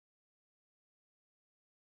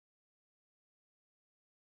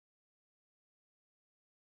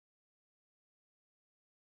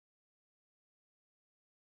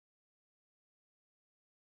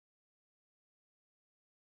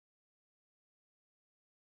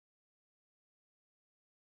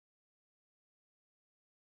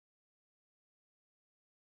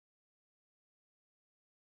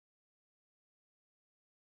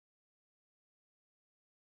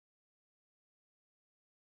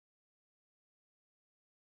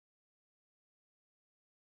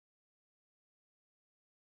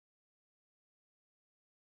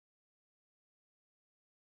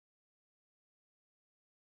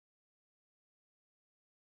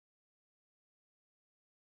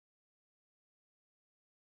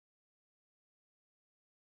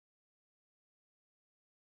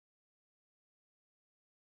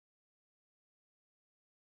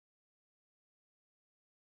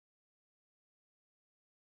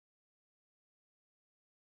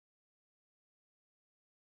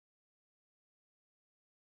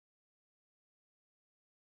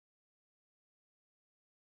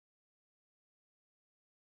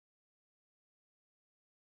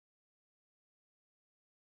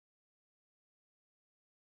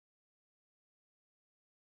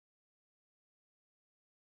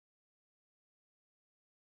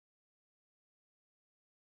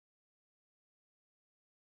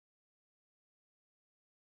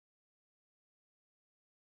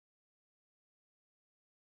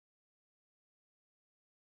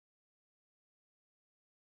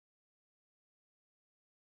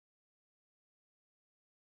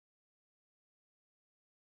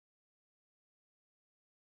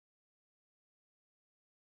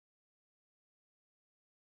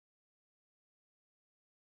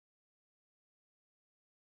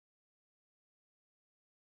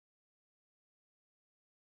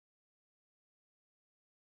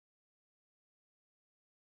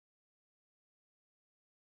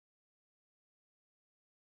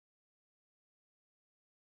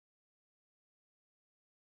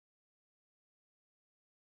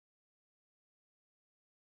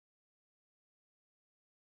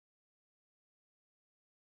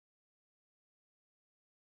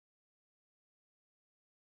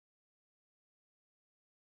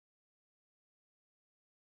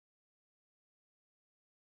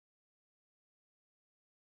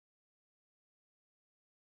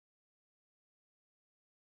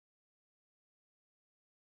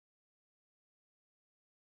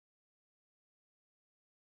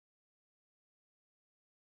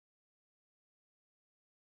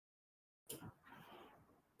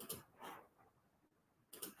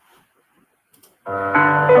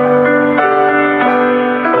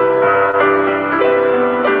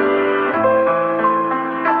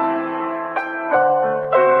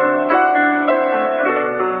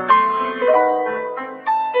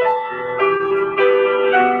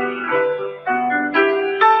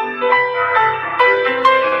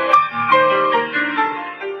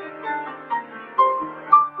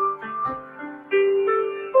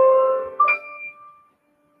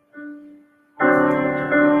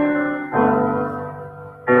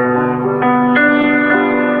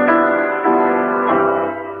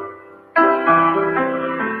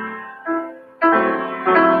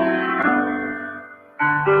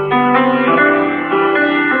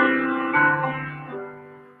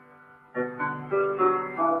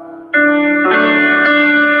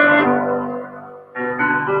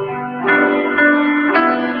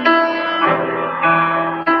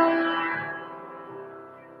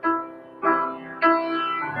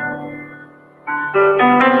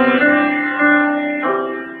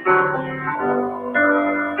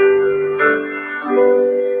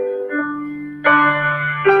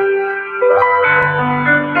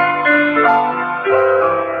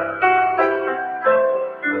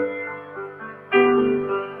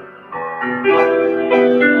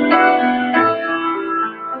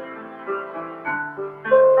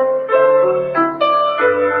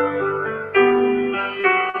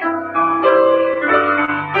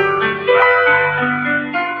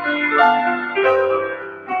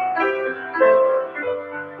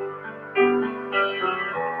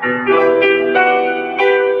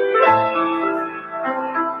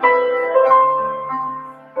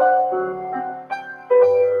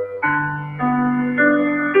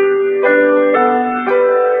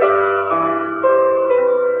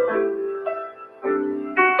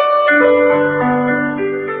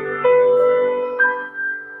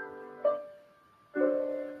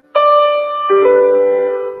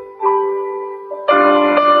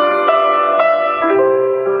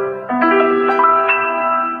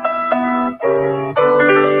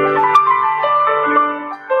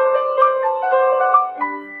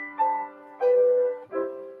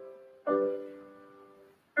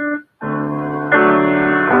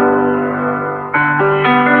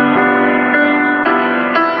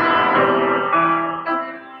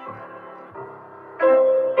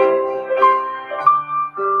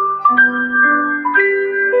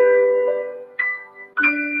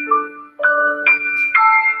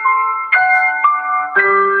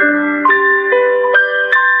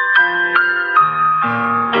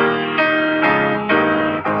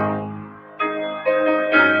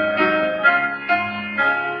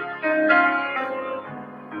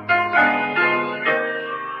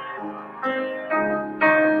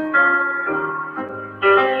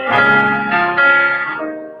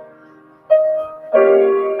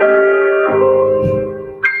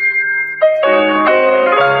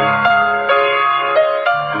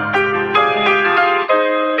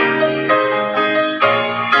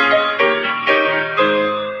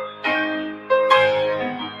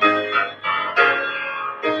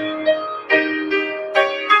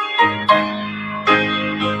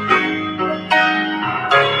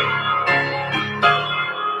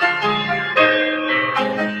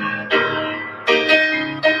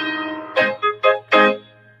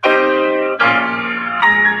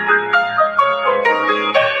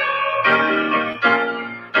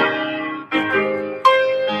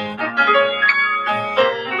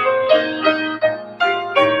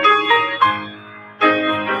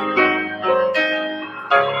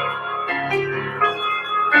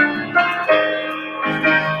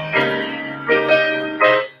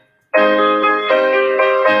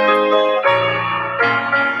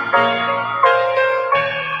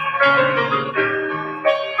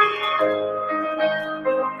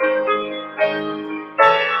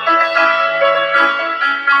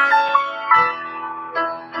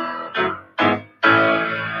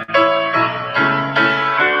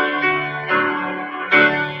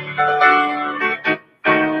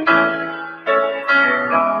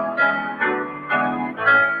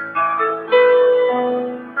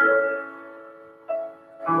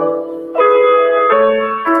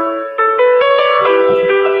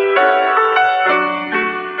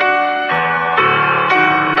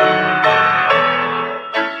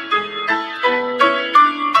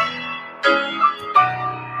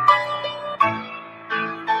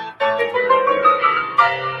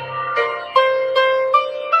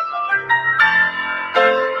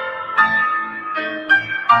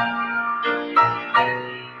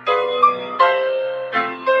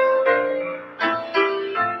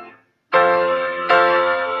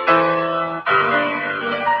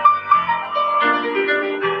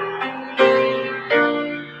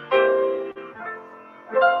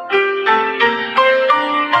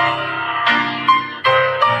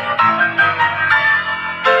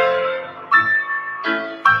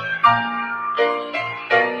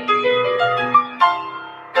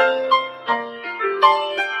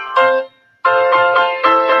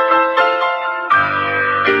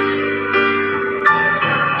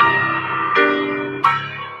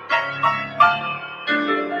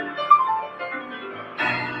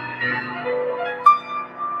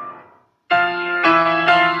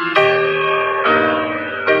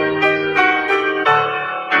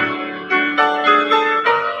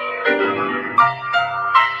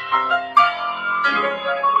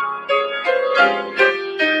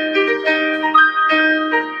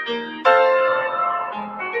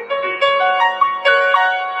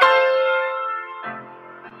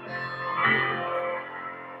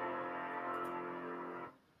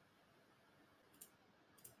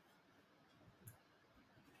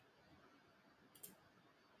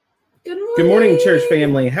Good morning. Good morning, church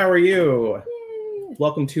family. How are you? Yay.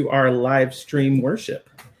 Welcome to our live stream worship.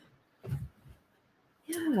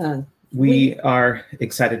 Yeah. We are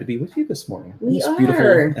excited to be with you this morning. We It's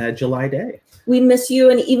beautiful July day. We miss you,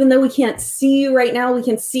 and even though we can't see you right now, we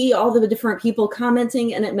can see all the different people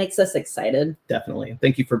commenting, and it makes us excited. Definitely.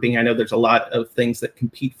 Thank you for being. I know there's a lot of things that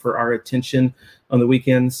compete for our attention on the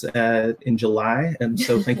weekends in July, and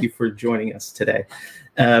so thank you for joining us today.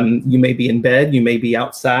 You may be in bed, you may be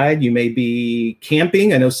outside, you may be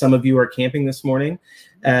camping. I know some of you are camping this morning,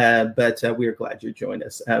 but we are glad you joined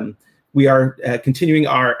us. We are continuing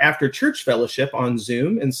our after church fellowship on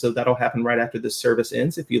Zoom, and so that'll happen right after this service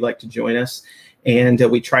ends if you'd like to join us. And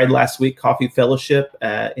we tried last week coffee fellowship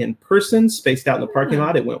in person, spaced out in the parking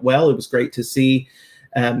lot. It went well. It was great to see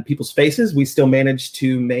people's faces. We still managed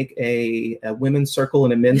to make a women's circle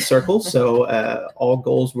and a men's circle, so all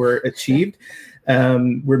goals were achieved.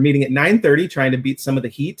 We're meeting at 9:30, trying to beat some of the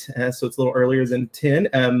heat, so it's a little earlier than 10,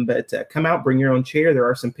 but come out, bring your own chair. There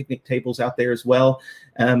are some picnic tables out there as well,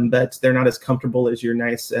 but they're not as comfortable as your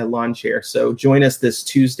nice lawn chair. So join us this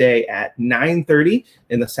Tuesday at 9:30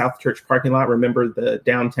 in the South Church parking lot. Remember, the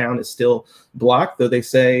downtown is still blocked, though they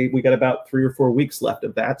say we got about 3 or 4 weeks left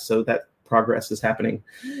of that, so that progress is happening.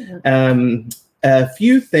 A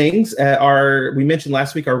few things we mentioned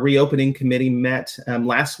last week. Our reopening committee met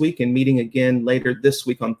last week and meeting again later this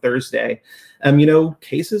week on Thursday.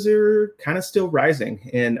 Cases are kind of still rising,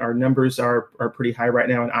 and our numbers are pretty high right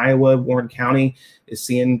now in Iowa. Warren County is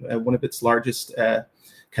seeing one of its largest kind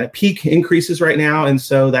of peak increases right now, and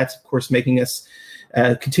so that's of course making us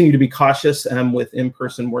continue to be cautious with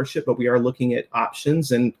in-person worship, but we are looking at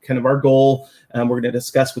options, and kind of our goal we're going to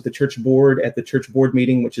discuss with the church board at the church board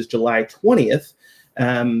meeting, which is July 20th.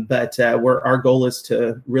 But our goal is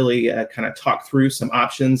to really kind of talk through some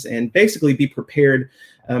options and basically be prepared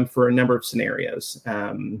for a number of scenarios.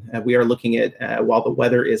 We are looking at, while the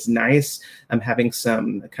weather is nice, having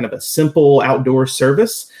some kind of a simple outdoor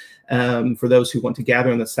service. For those who want to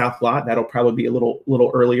gather in the south lot. That'll probably be a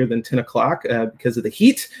little earlier than 10 o'clock because of the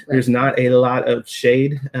heat. Right. There's not a lot of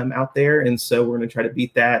shade out there, and so we're going to try to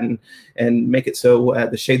beat that and make it so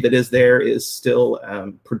the shade that is there is still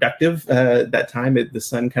productive. That time the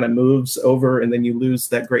sun kind of moves over, and then you lose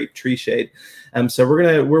that great tree shade. So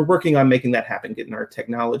we're working on making that happen, getting our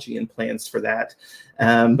technology and plans for that.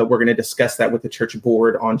 But we're going to discuss that with the church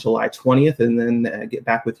board on July 20th and then get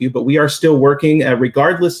back with you. But we are still working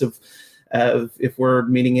regardless of if we're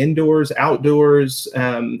meeting indoors, outdoors.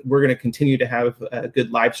 We're going to continue to have a good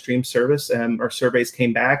live stream service. Our surveys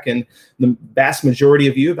came back, and the vast majority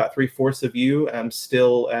of you, about 3/4 of you,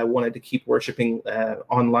 still wanted to keep worshiping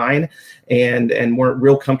online and weren't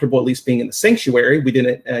real comfortable at least being in the sanctuary. We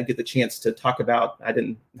didn't get the chance to talk about, I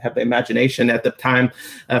didn't have the imagination at the time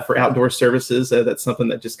for outdoor services. That's something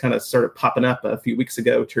that just kind of started popping up a few weeks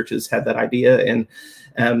ago. Churches had that idea,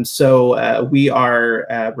 and so we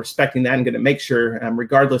are respecting that and going to make sure,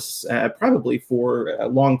 regardless, probably for a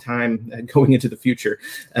long time going into the future,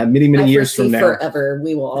 many years from now. Forever,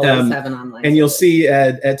 we will always have an online. And you'll see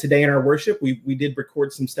today in our worship, we did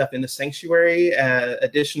record some stuff in the sanctuary,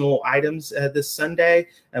 additional items this Sunday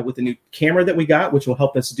with the new camera that we got, which will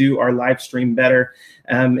help us do our live stream better.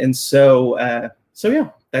 And so yeah,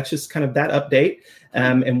 that's just kind of that update.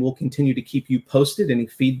 And we'll continue to keep you posted. Any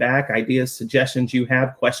feedback, ideas, suggestions you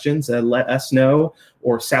have, questions, let us know.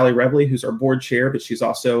 Or Sally Revley, who's our board chair, but she's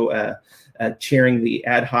also chairing the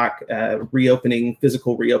ad hoc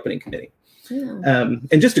physical reopening committee. Yeah.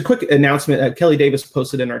 And just a quick announcement, Kelly Davis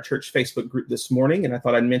posted in our church Facebook group this morning, and I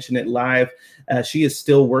thought I'd mention it live. She is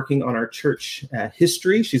still working on our church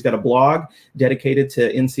history. She's got a blog dedicated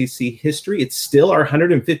to NCC history. It's still our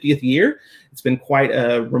 150th year. It's been quite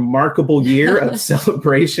a remarkable year of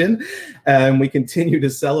celebration. We continue to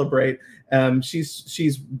celebrate.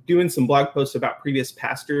 She's doing some blog posts about previous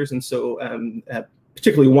pastors, and so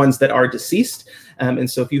particularly ones that are deceased. And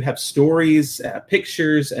so if you have stories,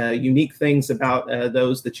 pictures, unique things about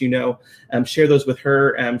those that you know, share those with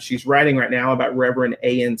her. She's writing right now about Reverend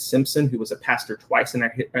A.N. Simpson, who was a pastor twice in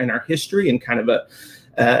our history and kind of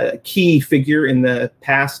a key figure in the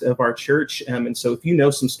past of our church. And so if you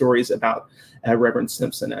know some stories about Reverend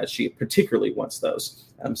Simpson, she particularly wants those.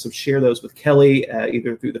 So share those with Kelly,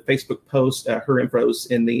 either through the Facebook post. Her info's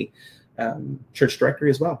in the church directory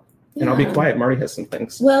as well. And I'll be quiet. Marty has some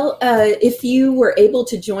things. Well, if you were able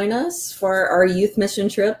to join us for our youth mission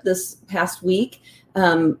trip this past week,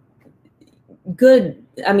 good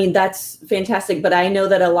I mean, that's fantastic. But I know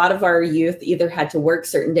that a lot of our youth either had to work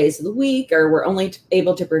certain days of the week or were only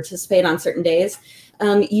able to participate on certain days.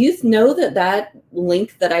 Youth, know that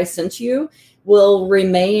link that I sent you will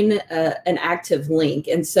remain an active link.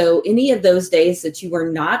 And so any of those days that you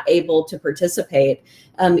were not able to participate,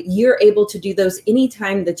 you're able to do those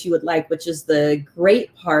anytime that you would like, which is the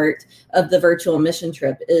great part of the virtual mission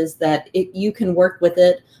trip, is that you can work with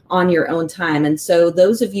it on your own time. And so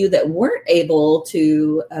those of you that weren't able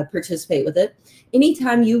to participate with it,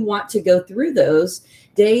 anytime you want to go through those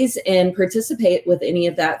days and participate with any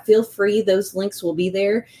of that, feel free. Those links will be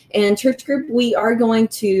there. And church group, we are going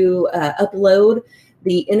to upload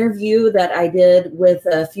the interview that I did with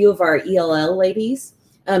a few of our ELL ladies.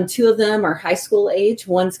 Two of them are high school age,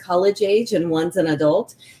 one's college age, and one's an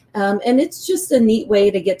adult. And it's just a neat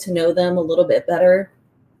way to get to know them a little bit better.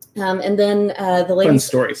 And then the ladies, fun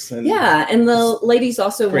stories. And the ladies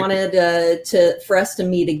also wanted for us to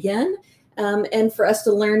meet again. And for us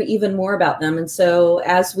to learn even more about them. And so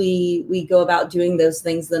as we go about doing those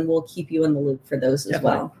things, then we'll keep you in the loop for those as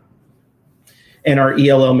well. And our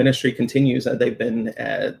ELL ministry continues. They've been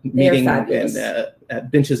meeting and at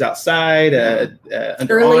benches outside,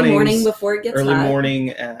 under early awnings, morning before it gets early hot.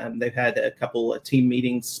 morning. They've had a couple of team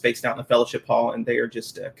meetings spaced out in the fellowship hall, and they are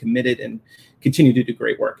just committed and continue to do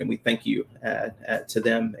great work. And we thank you to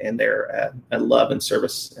them and their love and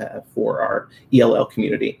service for our ELL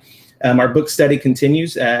community. Our book study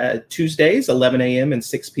continues Tuesdays, 11 a.m. and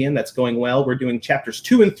 6 p.m. That's going well. We're doing chapters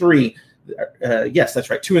 2 and 3. Yes, that's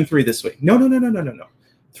right. 2 and 3 this week. No.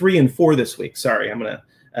 3 and 4 this week. Sorry, I'm going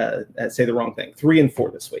to say the wrong thing. 3 and 4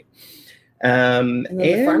 this week. And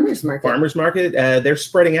the farmers market. Farmers market, they're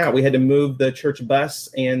spreading out. We had to move the church bus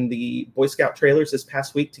and the Boy Scout trailers this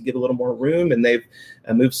past week to get a little more room, and they've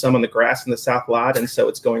moved some on the grass in the south lot, and so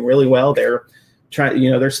it's going really well. They're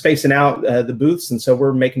they're spacing out the booths, and so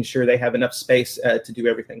we're making sure they have enough space to do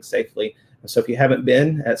everything safely. So if you haven't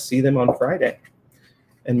been, see them on Friday.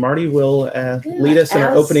 And Marty will lead us in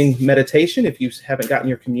our opening meditation if you haven't gotten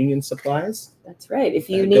your communion supplies. That's right. If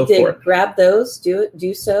you need to grab those,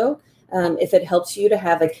 do so. If it helps you to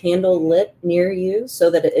have a candle lit near you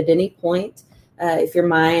so that at any point, if your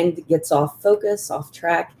mind gets off focus, off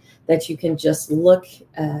track, that you can just look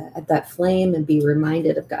at that flame and be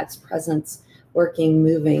reminded of God's presence, working,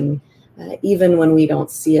 moving. Even when we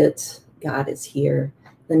don't see it, God is here.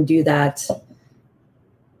 Then do that.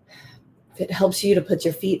 If it helps you to put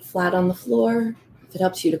your feet flat on the floor, if it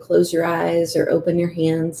helps you to close your eyes or open your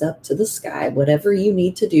hands up to the sky, whatever you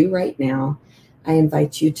need to do right now, I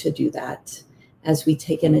invite you to do that as we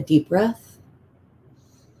take in a deep breath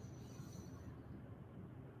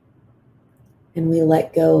and we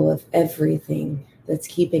let go of everything that's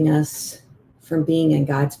keeping us from being in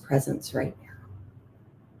God's presence right now.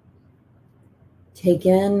 Take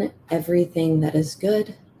in everything that is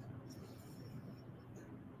good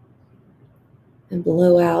and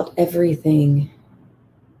blow out everything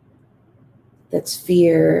that's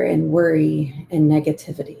fear and worry and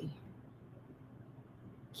negativity.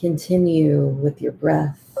 Continue with your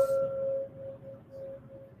breath.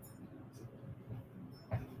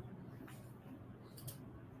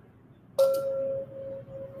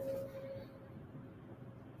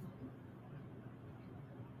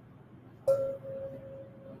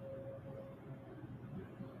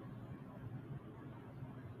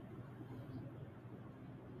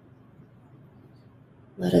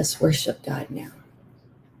 Let us worship God now.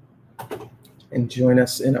 And join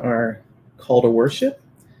us in our call to worship,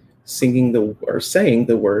 saying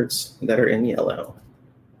the words that are in yellow.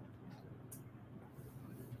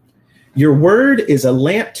 Your word is a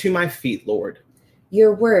lamp to my feet, Lord.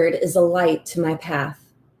 Your word is a light to my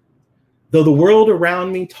path. Though the world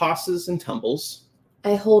around me tosses and tumbles,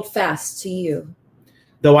 I hold fast to you.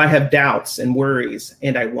 Though I have doubts and worries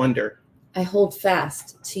and I wonder, I hold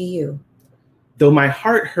fast to you. Though my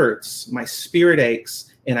heart hurts, my spirit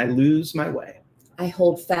aches, and I lose my way, I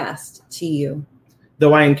hold fast to you.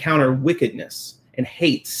 Though I encounter wickedness and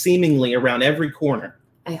hate seemingly around every corner,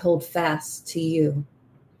 I hold fast to you.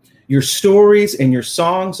 Your stories and your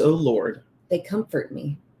songs, O Lord, they comfort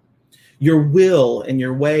me. Your will and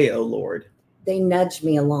your way, O Lord, they nudge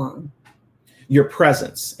me along. Your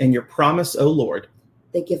presence and your promise, O Lord,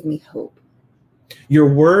 they give me hope. Your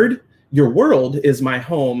world is my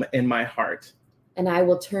home and my heart. And I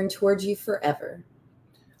will turn towards you forever.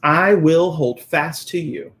 I will hold fast to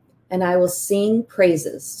you. And I will sing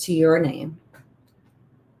praises to your name.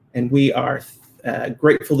 And we are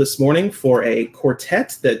grateful this morning for a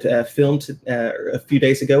quartet that filmed a few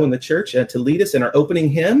days ago in the church to lead us in our opening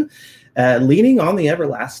hymn, Leaning on the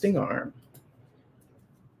Everlasting Arm.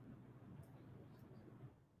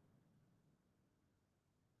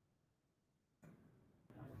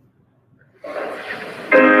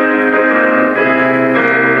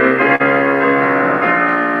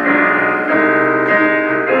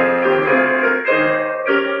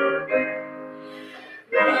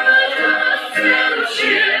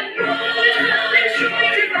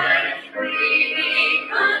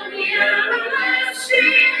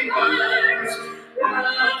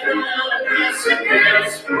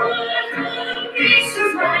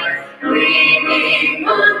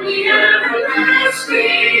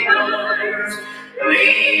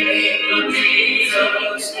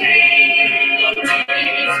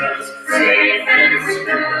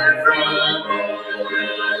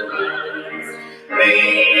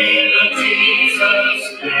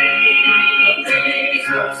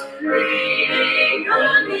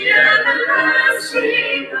 the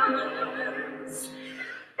everlasting arms.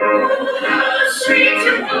 Oh, how sweet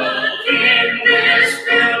to walk in this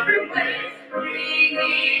pilgrim way,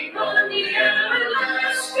 leaning on the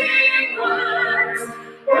everlasting arms.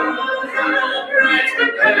 Oh, how bright the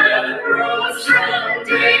path grows from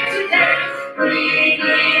day to day,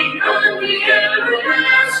 leaning on the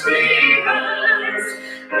everlasting arms.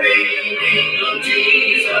 Leaning on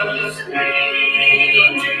Jesus, leaning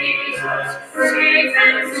on Jesus, safe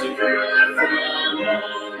and secure from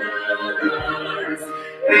all alarms.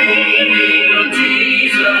 Leaning on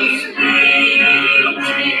Jesus, leaning on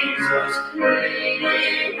Jesus,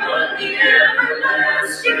 leaning on the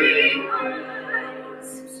everlasting arms.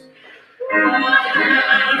 What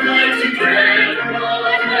have I to dread?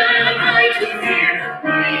 What have I to fear?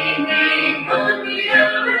 Leaning on the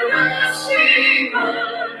everlasting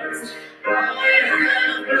arms. I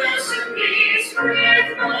have blessed peace with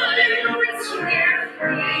my Lord's near,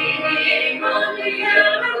 leaning on the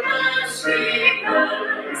everlasting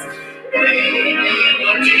arms. Leaning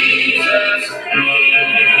on Jesus,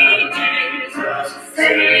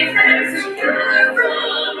 safe and secure from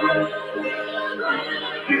all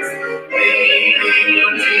alarms. Leaning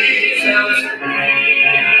on Jesus,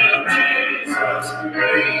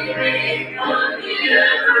 leaning on the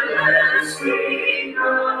everlasting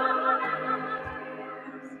arms.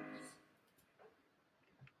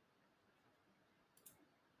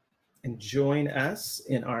 And join us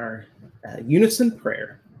in our unison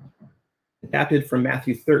prayer, adapted from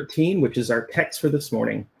Matthew 13, which is our text for this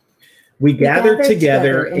morning. We gather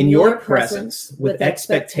together in your presence with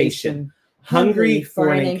expectation, hungry for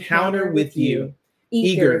an encounter with you,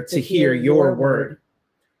 eager to hear your word.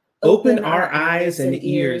 Open our eyes and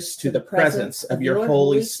ears to the presence of your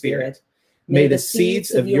Holy Spirit. May the seeds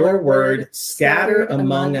of your word scattered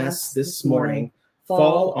among us this morning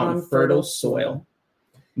fall on fertile soil.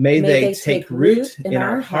 May they take root in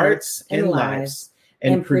our hearts and lives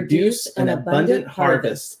and produce an abundant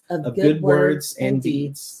harvest of good words and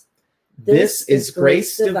deeds. This is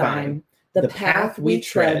grace divine, the path we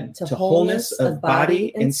tread to wholeness of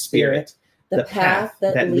body and spirit, the path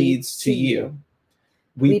that leads to you.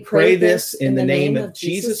 We pray this in the name of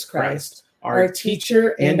Jesus Christ, our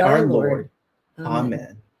teacher and our Lord.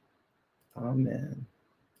 Amen. Amen.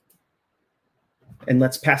 And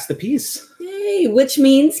let's pass the peace. Yay, which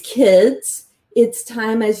means, kids, it's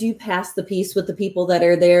time as you pass the peace with the people that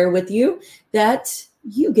are there with you that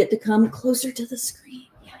you get to come closer to the screen.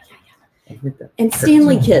 Yeah. And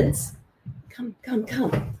Stanley kids, come. I'm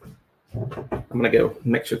going to go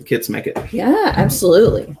make sure the kids make it. Yeah,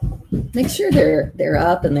 absolutely. Make sure they're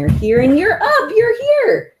up and they're here, and you're up, you're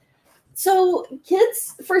here. So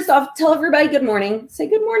kids, first off, tell everybody good morning. Say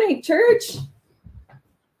good morning, church.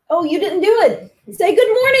 Oh, you didn't do it. Say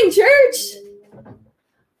good morning, church.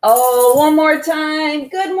 Oh, one more time.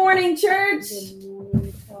 Good morning, church. Good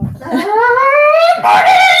morning.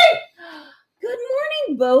 Good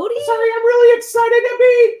morning, Bodie. Sorry, I'm really excited to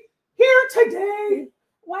be here today.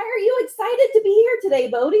 Why are you excited to be here today,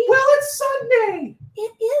 Bodie? Well, it's Sunday.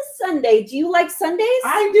 It is Sunday. Do you like Sundays?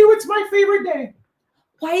 I do. It's my favorite day.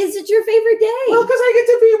 Why is it your favorite day? Well, because I get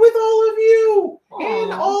to be with all of you. Aww.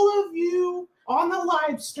 And all of you on the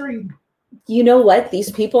live stream. You know what?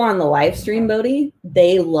 These people on the live stream, Bodie,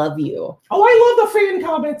 they love you. Oh, I love the fan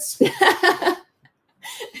comments.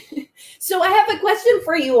 So I have a question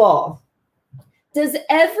for you all. Does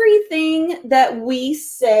everything that we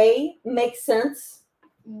say make sense?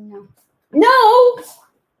 No. No.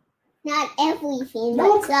 Not everything,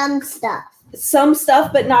 Nope. but some stuff. Some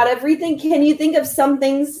stuff, but not everything. Can you think of some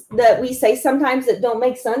things that we say sometimes that don't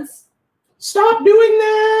make sense? Stop doing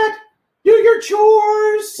that. Do your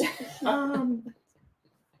chores.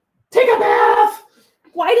 Take a bath.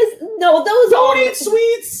 Why does no those Don't all eat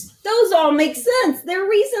sweets. those all make sense? There are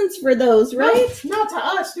reasons for those, right? No, not to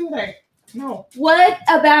us, do they? No. What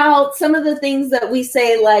about some of the things that we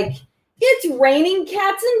say, like, it's raining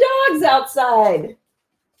cats and dogs outside?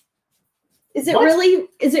 Is it What?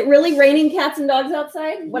 really raining cats and dogs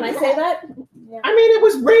outside when I say that? I mean, it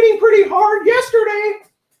was raining pretty hard yesterday.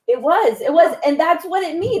 It was, and that's what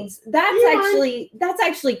it means. That's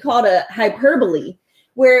actually called a hyperbole,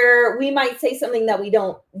 where we might say something that we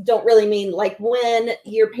don't really mean, like when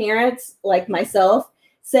your parents, like myself,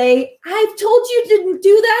 say, I've told you to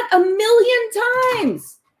do that 1,000,000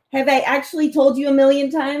 times. Have I actually told you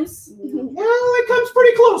 1,000,000 times? Well, it comes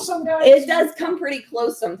pretty close sometimes. It does come pretty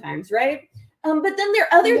close sometimes, right? But then there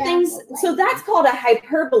are other things. So that's called a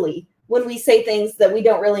hyperbole, when we say things that we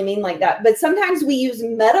don't really mean like that. But sometimes we use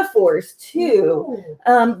metaphors too.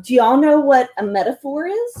 Do y'all know what a metaphor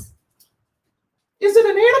is? Is it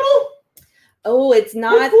an animal? Oh, it's With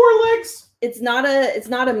not. 4 legs. It's not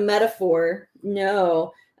a metaphor.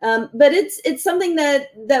 No. But it's something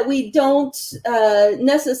that we don't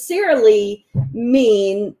necessarily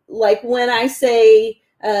mean. Like when I say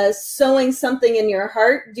sowing something in your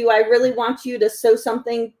heart, do I really want you to sow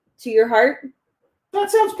something to your heart? That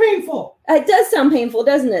sounds painful. It does sound painful,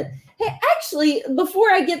 doesn't it? Hey, actually, before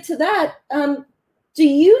I get to that, do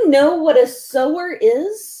you know what a sower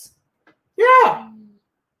is? Yeah.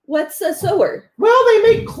 What's a sower? Well, they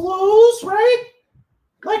make clothes, right?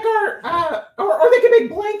 Like or they can make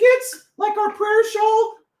blankets, like our prayer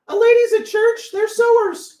shawl. Ladies at church, they're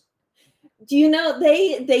sewers. Do you know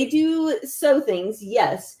they do sew things?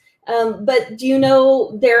 Yes. But do you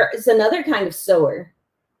know there is another kind of sower?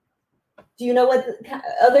 Do you know what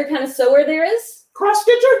other kind of sower there is? Cross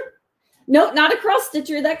stitcher? No, not a cross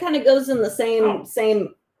stitcher. That kind of goes in the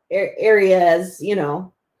same area as,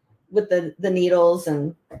 with the needles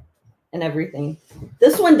and everything.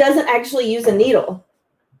 This one doesn't actually use a needle.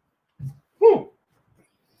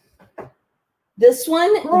 This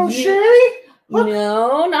one, Crochet?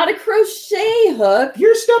 no, not a crochet hook.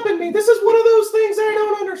 You're stumping me. This is one of those things I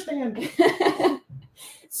don't understand.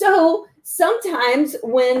 So sometimes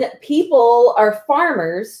when people are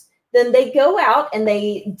farmers, then they go out and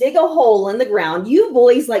they dig a hole in the ground. You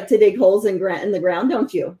boys like to dig holes in the ground,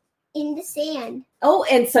 don't you? In the sand. Oh,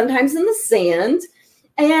 and sometimes in the sand.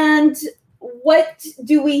 And what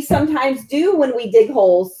do we sometimes do when we dig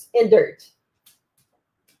holes in dirt?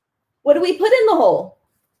 What do we put in the hole?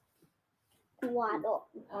 Waddle.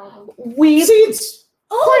 We Seeds.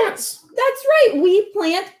 Oh, Plants. that's right. We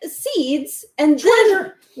plant seeds and then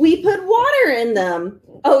Treasure. we put water in them.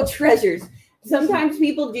 Oh, treasures. Sometimes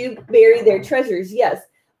people do bury their treasures, yes.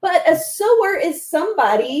 But a sower is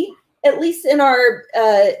somebody, at least in our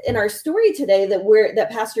story today that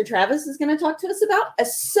Pastor Travis is going to talk to us about. A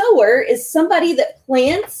sower is somebody that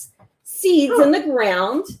plants seeds in the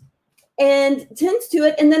ground and tends to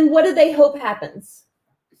it, and then what do they hope happens?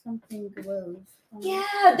 Something grows.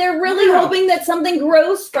 Yeah, they're really hoping that something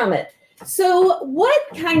grows from it. So what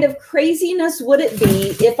kind of craziness would it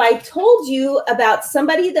be if I told you about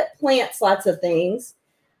somebody that plants lots of things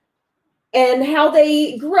and how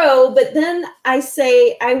they grow, but then I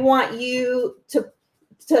say, I want you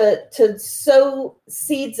to sow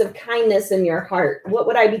seeds of kindness in your heart? What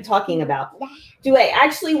would I be talking about? Do I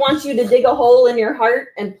actually want you to dig a hole in your heart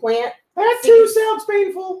and plant? That too sounds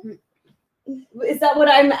painful. Is that what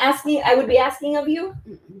I'm asking? I would be asking of you?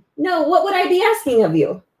 No, what would I be asking of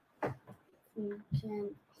you?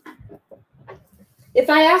 If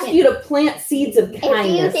I asked you to plant seeds of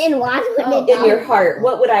kindness If you can waddle it in your heart,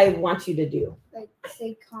 what would I want you to do? Like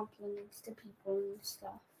say compliments to people and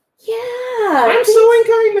stuff. Yeah. I'm sowing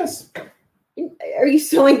kindness. Are you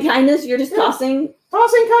sowing kindness? You're just Yeah. tossing?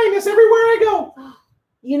 Tossing kindness everywhere I go.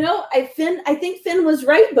 I think Finn was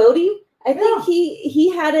right, Bodie. I think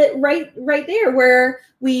he had it right there where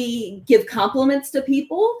we give compliments to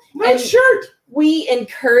people. Nice and shirt. we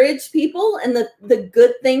encourage people and the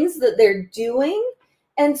good things that they're doing.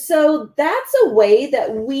 And so that's a way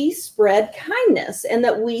that we spread kindness and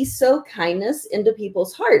that we sow kindness into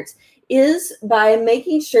people's hearts, is by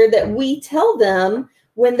making sure that we tell them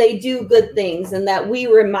when they do good things and that we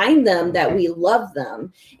remind them that we love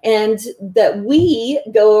them and that we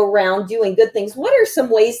go around doing good things. What are some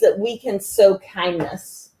ways that we can sow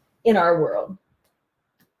kindness in our world?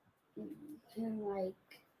 You can like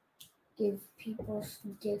give people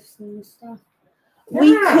some gifts and stuff.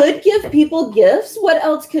 We Yeah. could give people gifts. What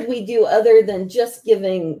else could we do other than just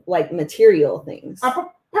giving like material things?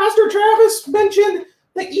 Pastor Travis mentioned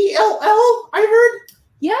the ELL, I heard.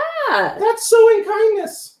 Yeah, That's sowing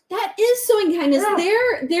kindness. that is sowing kindness.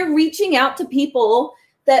 Yeah. They're reaching out to people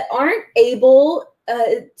that aren't able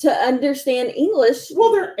to understand English.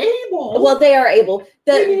 Well, they're able. Well, they are able.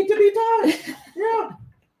 they That need to be taught. Yeah.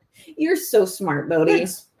 you're so smart, Bodie.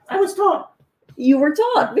 Thanks. I was taught. You were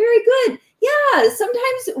taught. Very good. Yeah,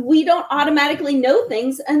 sometimes we don't automatically know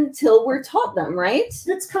things until we're taught them, right?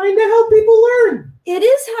 It's kind of how people learn. It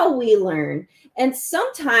is how we learn. And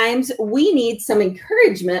sometimes we need some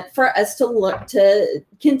encouragement for us to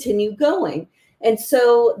continue going. And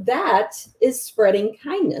so that is spreading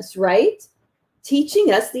kindness, right?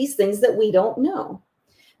 Teaching us these things that we don't know.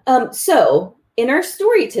 So in our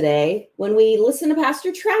story today, when we listen to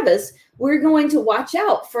Pastor Travis, we're going to watch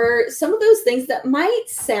out for some of those things that might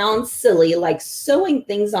sound silly, like sowing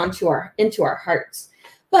things into our hearts.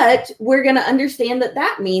 But we're going to understand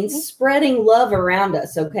that means spreading love around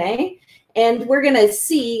us, okay? And we're going to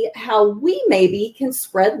see how we maybe can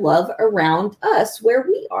spread love around us where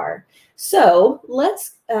we are. So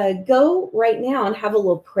let's go right now and have a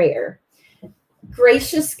little prayer.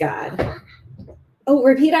 Gracious God. Oh,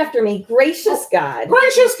 repeat after me. Gracious God.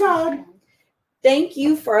 Gracious God, Thank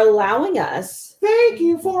you for allowing us thank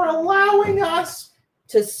you for allowing us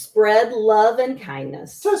to spread love and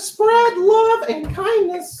kindness to spread love and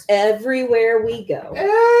kindness everywhere we go.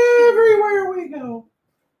 everywhere we go.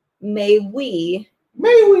 May we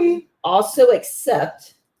May we also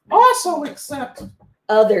accept also accept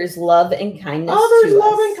others' love and kindness others' to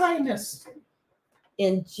love us. and kindness.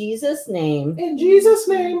 In Jesus' name, In Jesus'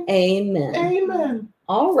 name, amen. amen.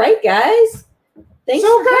 All right, guys. Thanks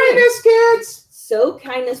So for coming. kindness, kids. So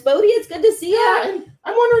kindness. Bodhi, it's good to see you. Yeah, and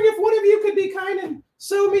I'm wondering if one of you could be kind and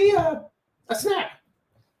sew me a snack.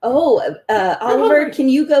 Oh, Oliver, hungry. can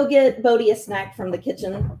you go get Bodhi a snack from the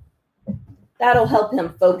kitchen? That'll help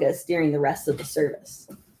him focus during the rest of the service.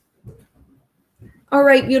 All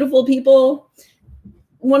right, beautiful people.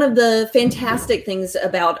 One of the fantastic things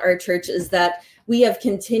about our church is that we have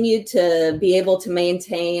continued to be able to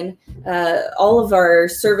maintain all of our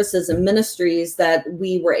services and ministries that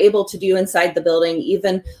we were able to do inside the building,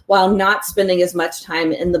 even while not spending as much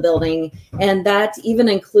time in the building. And that even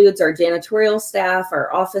includes our janitorial staff,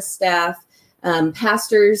 our office staff,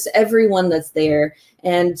 pastors, everyone that's there,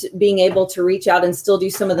 and being able to reach out and still do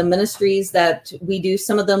some of the ministries that we do.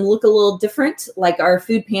 Some of them look a little different, like our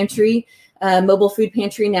food pantry. Mobile food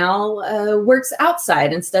pantry now works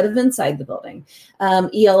outside instead of inside the building.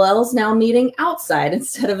 ELL is now meeting outside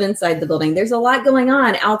instead of inside the building. There's a lot going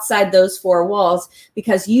on outside those four walls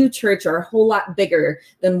because you, church, are a whole lot bigger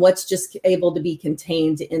than what's just able to be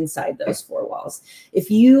contained inside those four walls. If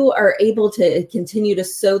you are able to continue to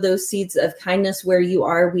sow those seeds of kindness where you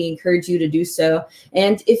are, we encourage you to do so.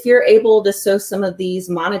 And if you're able to sow some of these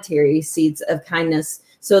monetary seeds of kindness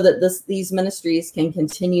so that these ministries can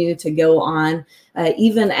continue to go on,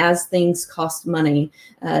 even as things cost money,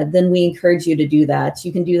 then we encourage you to do that.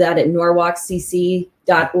 You can do that at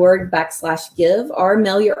norwalkcc.org/give, or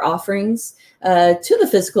mail your offerings to the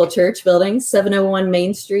physical church building, 701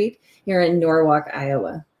 Main Street here in Norwalk,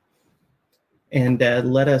 Iowa. And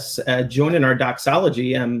let us join in our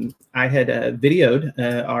doxology. I had videoed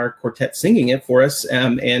our quartet singing it for us,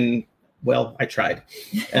 and well, I tried,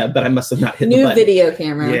 but I must have not hit the New button. video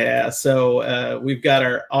camera. Yeah, so we've got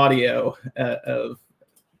our audio of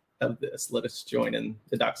this. Let us join in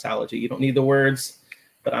the doxology. You don't need the words,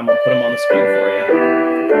 but I'm going to put them on the screen for you.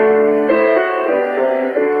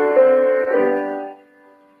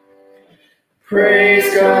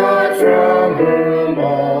 Praise God from whom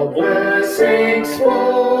all blessings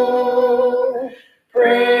flow.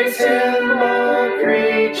 Praise Him, all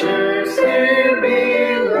creatures here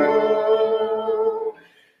below.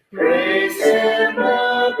 Praise Him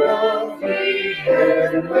above the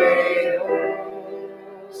heavenly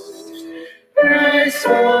host. Praise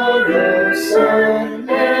Father, Son,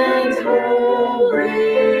 and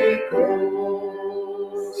Holy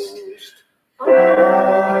Ghost.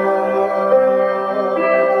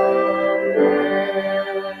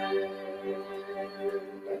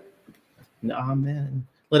 Amen.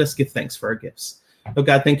 Let us give thanks for our gifts. Oh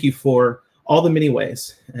God, thank you for all the many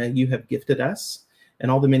ways you have gifted us and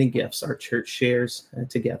all the many gifts our church shares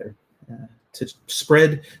together to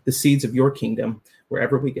spread the seeds of your kingdom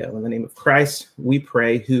wherever we go. In the name of Christ, we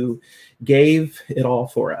pray, who gave it all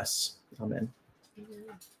for us. Amen.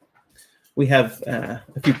 We have a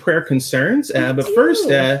few prayer concerns, but first,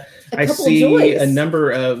 I see a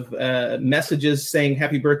number of messages saying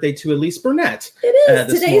happy birthday to Elise Burnett. It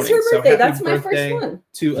is. Today's her birthday. So that's my first one.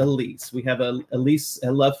 To Elise. We have a Elise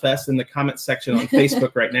Love Fest in the comment section on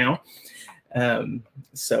Facebook right now.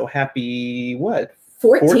 So happy, what?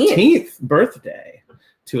 14th birthday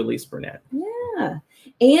to Elise Burnett. Yeah.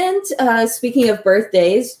 And speaking of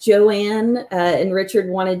birthdays, Joanne and Richard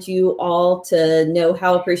wanted you all to know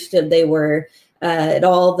how appreciative they were at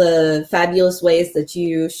all the fabulous ways that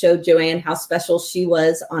you showed Joanne how special she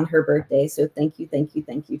was on her birthday. So thank you, thank you,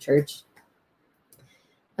 thank you, church.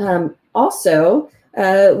 Also,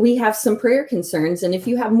 we have some prayer concerns. And if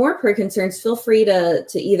you have more prayer concerns, feel free to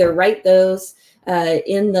either write those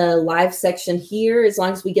in the live section here. As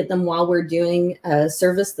long as we get them while we're doing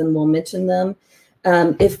service, then we'll mention them.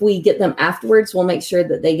 If we get them afterwards, we'll make sure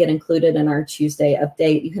that they get included in our Tuesday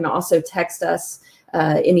update. You can also text us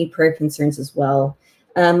any prayer concerns as well.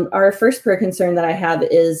 Our first prayer concern that I have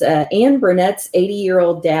is Ann Burnett's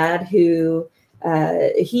 80-year-old dad, who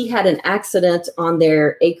he had an accident on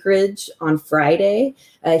their acreage on Friday.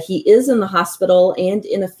 He is in the hospital, and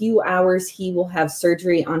in a few hours, he will have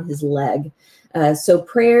surgery on his leg. So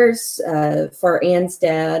prayers for Ann's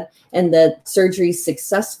dad, and that surgery is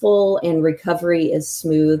successful and recovery is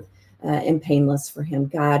smooth and painless for him.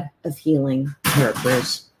 God of healing. Hear our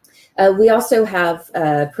prayers. We also have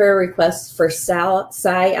prayer requests for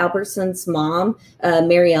Cy Albertson's mom,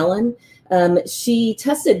 Mary Ellen. She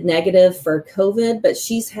tested negative for COVID, but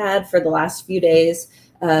she's had for the last few days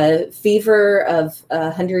fever of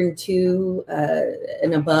 102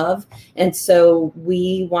 and above. And so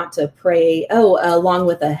we want to pray, along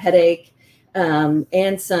with a headache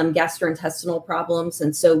and some gastrointestinal problems.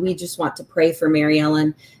 And so we just want to pray for Mary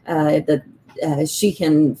Ellen that she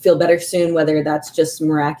can feel better soon, whether that's just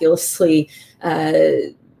miraculously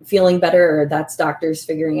feeling better or that's doctors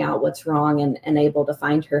figuring out what's wrong and able to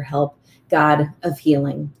find her help. God of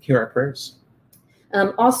healing. Hear our prayers.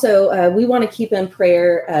 Also, we want to keep in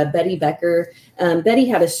prayer Betty Becker. Betty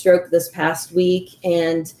had a stroke this past week,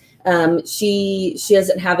 and she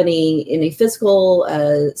doesn't have any physical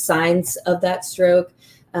signs of that stroke,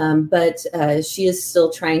 but she is still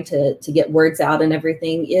trying to get words out and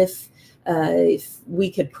everything. If we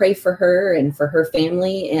could pray for her and for her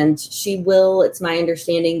family, and she will, it's my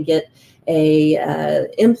understanding, get a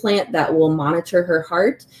implant that will monitor her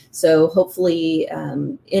heart. So hopefully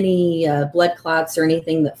any blood clots or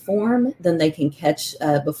anything that form, then they can catch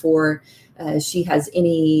before she has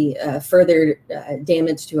any further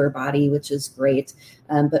damage to her body, which is great.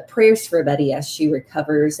 But prayers for Betty as she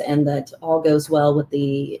recovers and that all goes well with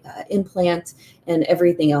the implant and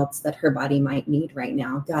everything else that her body might need right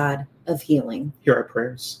now. God of healing. Hear our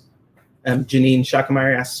prayers. Janine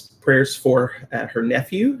Schackemeyer asks prayers for her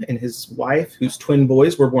nephew and his wife, whose twin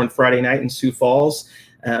boys were born Friday night in Sioux Falls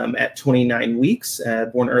at 29 weeks,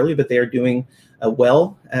 born early, but they are doing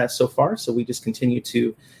well so far. So we just continue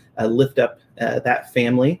to lift up that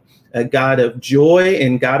family. God of joy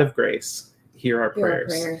and God of grace, hear our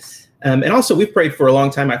prayers. And also we've prayed for a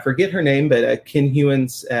long time. I forget her name, but Ken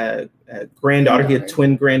Hewen's granddaughter. He had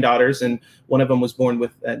twin granddaughters, and one of them was born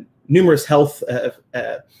with numerous health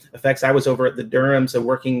effects. I was over at the Durhams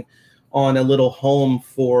working on a little home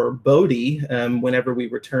for Bodie whenever we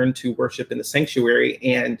returned to worship in the sanctuary,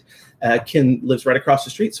 and Ken lives right across the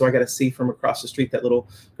street, so I got to see from across the street that little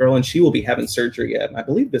girl, and she will be having surgery, I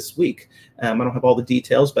believe, this week. I don't have all the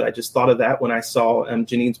details, but I just thought of that when I saw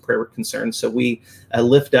Janine's prayer concern. So we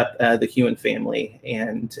lift up the Hewen family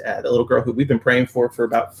and the little girl who we've been praying for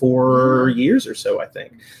about 4 years or so, I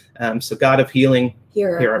think. So God of healing,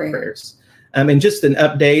 hear our prayers. And just an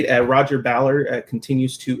update, Roger Ballard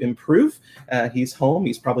continues to improve. He's home.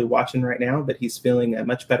 He's probably watching right now, but he's feeling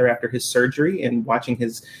much better after his surgery and watching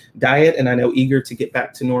his diet, and I know eager to get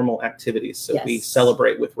back to normal activities. So we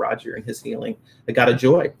celebrate with Roger and his healing. A God of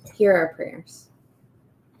joy. Hear our prayers.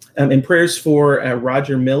 And prayers for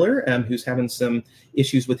Roger Miller, who's having some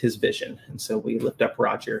issues with his vision. And so we lift up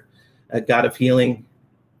Roger. A God of healing,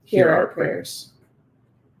 hear our prayers.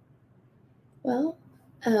 Well,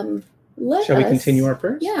 shall we continue our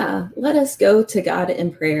prayers? Yeah, let us go to God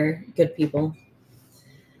in prayer, good people.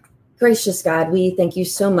 Gracious God, we thank you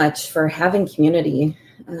so much for having community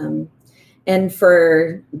and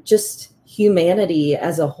for just humanity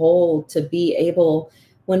as a whole to be able,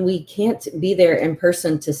 when we can't be there in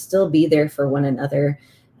person, to still be there for one another.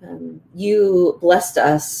 You blessed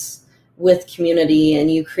us with community,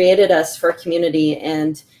 and you created us for community,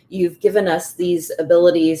 and you've given us these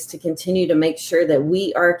abilities to continue to make sure that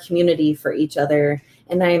we are community for each other.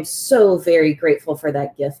 And I am so very grateful for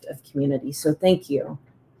that gift of community. So thank you.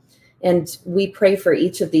 And we pray for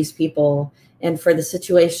each of these people and for the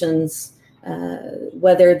situations,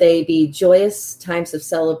 whether they be joyous times of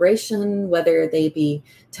celebration, whether they be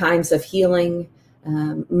times of healing,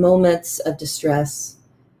 moments of distress.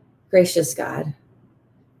 Gracious God,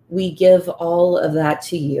 we give all of that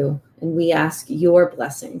to you, and we ask your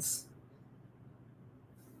blessings.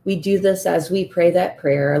 We do this as we pray that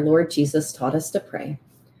prayer our Lord Jesus taught us to pray.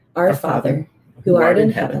 Our Father, who art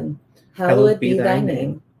in heaven, hallowed be thy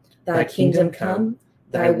name. Thy kingdom come,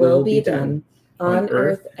 thy will be done, on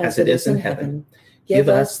earth as it is in heaven. Give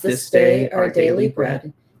us this day our daily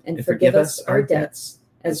bread, and forgive us our debts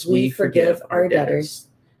as we forgive our debtors.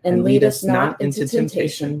 And lead us not into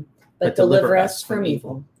temptation, but deliver us from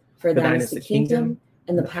evil. For thine is the kingdom,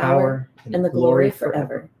 and the power, and the glory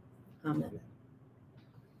forever. Amen.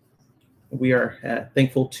 We are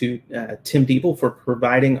thankful to Tim Diebel for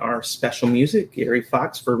providing our special music, Gary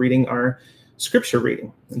Fox for reading our scripture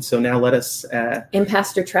reading. And so now let us... and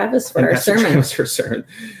Pastor Travis for our sermon.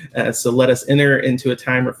 So let us enter into a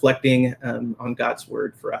time reflecting on God's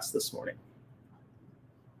word for us this morning.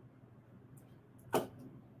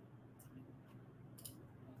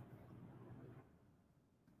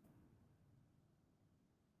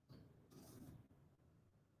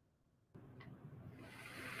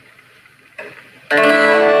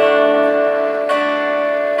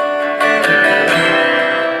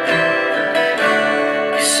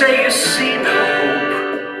 say you see no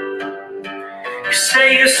hope. You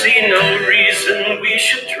say you see no reason we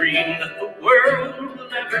should dream that the world will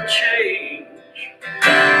ever change.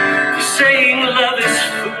 You're saying love is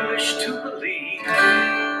foolish to believe,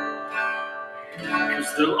 'cause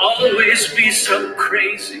there'll always be some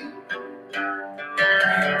crazy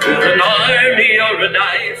with an army or a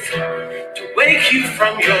knife to wake you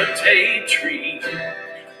from your daydream,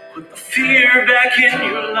 put the fear back in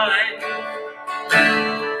your life.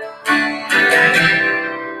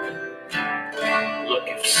 Look,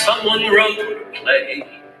 if someone wrote a play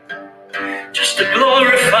just to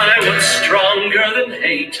glorify what's stronger than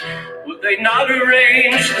hate, would they not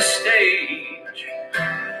arrange the stage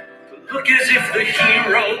to look as if the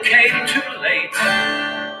hero came too late?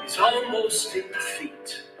 He's almost in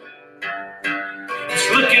defeat. It's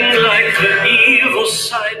looking like the evil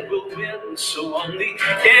side will win. So on the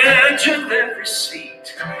edge of every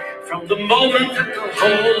seat, from the moment that the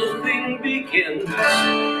whole thing begins,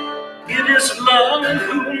 it is love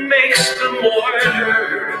who makes the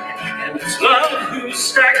mortar, and it's love who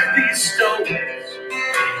stacked these stones,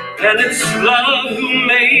 and it's love who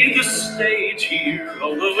made the stage here,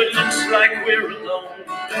 although it looks like we're alone.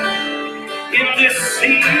 In this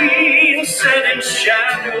scene set in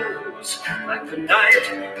shadows, like the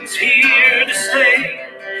night is here to stay,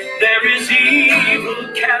 there is evil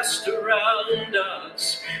cast around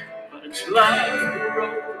us, but it's love who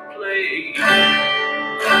wrote the play.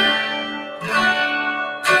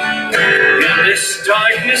 In this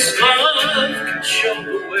darkness, love can show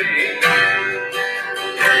the way.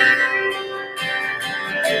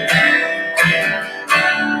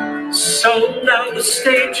 So now the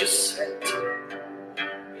stage is set.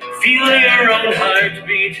 Feel your own heart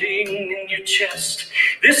beating in your chest.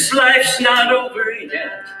 This life's not over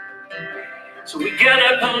yet. So we get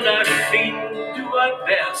up on our feet and do our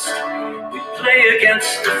best. We play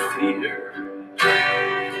against the fear,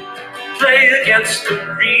 play against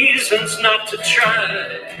the reasons not to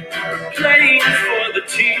try. We're playing for the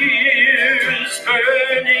tears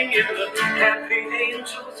burning in the happy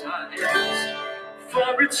angel's eyes.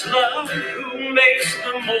 For it's love who makes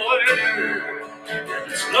the mortar, and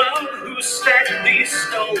it's love who stacked these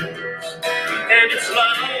stones, and it's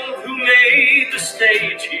love who made the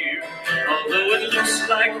stage here, although it looks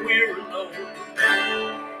like we're alone.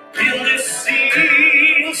 In this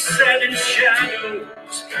scene set in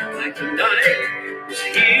shadows, like the night is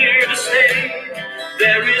here to stay,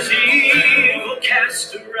 there is evil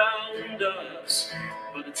cast around us,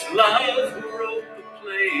 but it's love who wrote the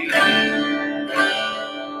play.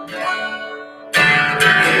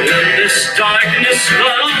 In this darkness,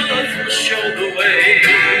 love will show the way.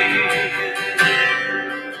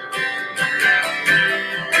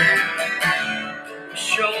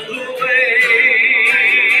 Show the way.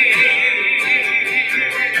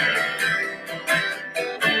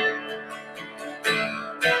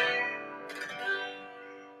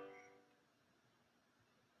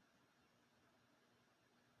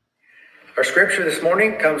 Our scripture this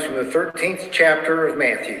morning comes from the 13th chapter of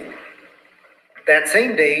Matthew. That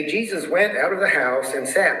same day, Jesus went out of the house and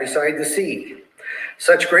sat beside the sea.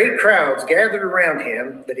 Such great crowds gathered around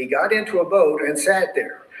him that he got into a boat and sat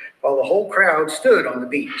there, while the whole crowd stood on the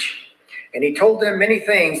beach. And he told them many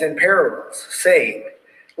things in parables, saying,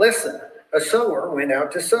 Listen, a sower went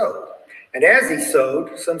out to sow. And as he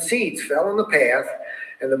sowed, some seeds fell on the path,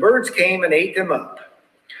 and the birds came and ate them up.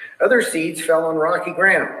 Other seeds fell on rocky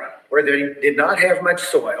ground, where they did not have much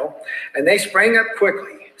soil, and they sprang up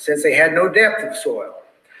quickly, since they had no depth of soil.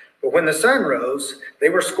 But when the sun rose, they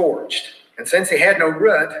were scorched, and since they had no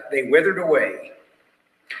root, they withered away.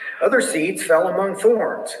 Other seeds fell among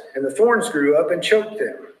thorns, and the thorns grew up and choked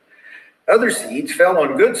them. Other seeds fell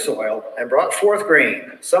on good soil and brought forth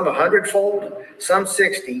grain, some 100-fold, some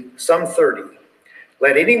 60, some 30.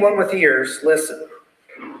 Let anyone with ears listen.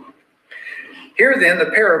 Hear then the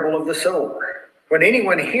parable of the sower. When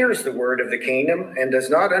anyone hears the word of the kingdom and does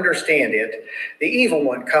not understand it, the evil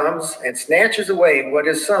one comes and snatches away what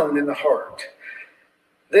is sown in the heart.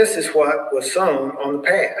 This is what was sown on the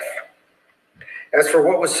path. As for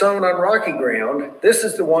what was sown on rocky ground, this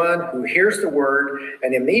is the one who hears the word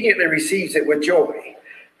and immediately receives it with joy.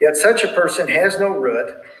 Yet such a person has no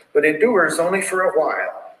root, but endures only for a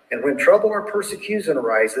while. And when trouble or persecution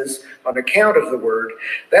arises on account of the word,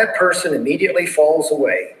 that person immediately falls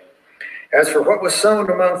away. As for what was sown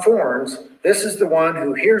among thorns, this is the one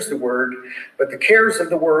who hears the word, but the cares of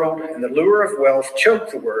the world and the lure of wealth choke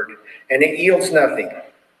the word, and it yields nothing.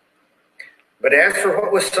 But as for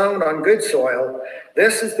what was sown on good soil,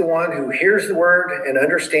 this is the one who hears the word and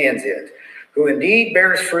understands it. who indeed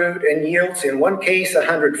bears fruit and yields in one case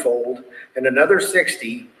 100-fold, in another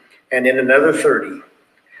 60, and in another 30.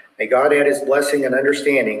 May God add his blessing and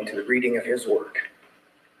understanding to the reading of his word.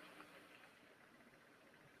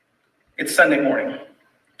 It's Sunday morning.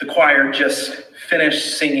 The choir just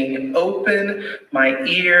finished singing, "Open my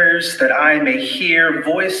ears that I may hear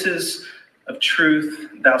voices of truth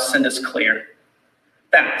thou sendest clear."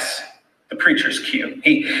 That's the preacher's cue.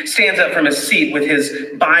 He stands up from his seat with his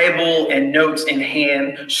Bible and notes in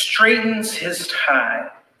hand, straightens his tie,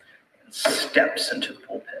 and steps into the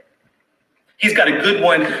pulpit. He's got a good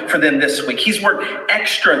one for them this week. He's worked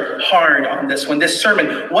extra hard on this one. This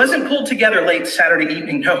sermon wasn't pulled together late Saturday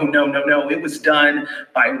evening. No. It was done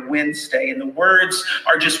by Wednesday, and the words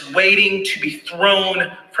are just waiting to be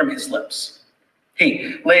thrown from his lips.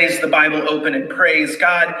 He lays the Bible open and prays,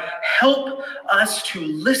 "God, help us to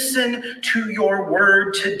listen to your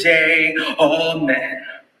word today. Amen."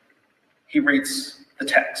 He reads the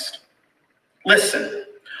text. "Listen,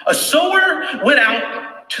 a sower went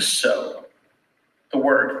out to sow the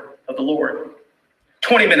word of the Lord."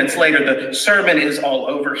 20 minutes later, the sermon is all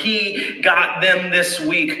over. He got them this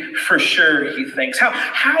week for sure, he thinks.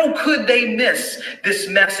 How could they miss this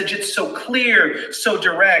message? It's so clear, so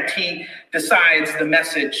direct. He decides the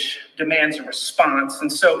message demands a response,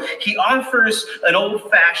 and so he offers an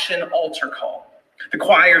old-fashioned altar call. The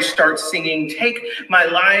choir starts singing, "Take my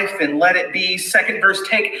life and let it be." Second verse,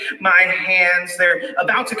 "Take my hands." They're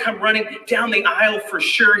about to come running down the aisle for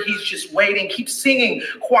sure. He's just waiting. Keep singing,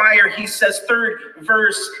 choir. He says, third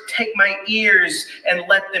verse, "Take my ears and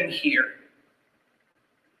let them hear."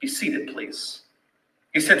 Be seated, please.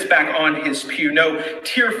 He sits back on his pew. No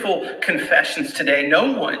tearful confessions today. No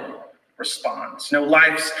one responds. No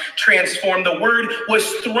lives transformed. The word was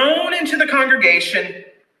thrown into the congregation,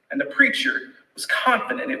 and the preacher was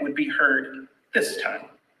confident it would be heard this time.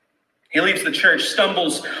 He leaves the church,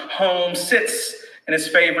 stumbles home, sits in his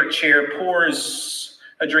favorite chair, pours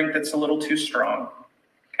a drink that's a little too strong,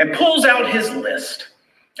 and pulls out his list,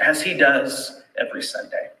 as he does every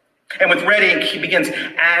Sunday. And with red ink, he begins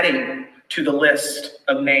adding to the list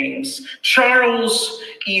of names. Charles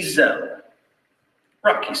Ezel,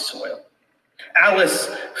 rocky soil. Alice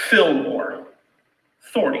Fillmore,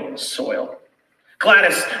 thorny soil.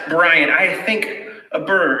 Gladys Bryant, I think a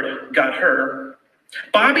bird got her.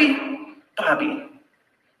 Bobby,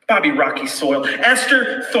 rocky soil.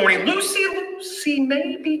 Esther, thorny. Lucy,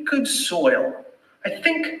 maybe good soil. I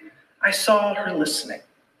think I saw her listening.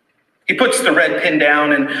 He puts the red pen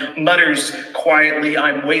down and mutters quietly,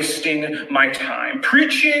 "I'm wasting my time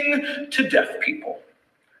preaching to deaf people.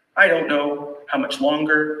 I don't know how much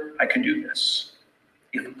longer I can do this.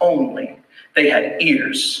 If only they had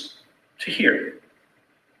ears to hear."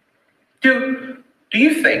 Do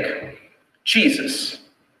you think Jesus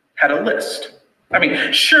had a list? I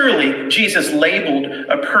mean, surely Jesus labeled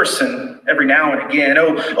a person every now and again.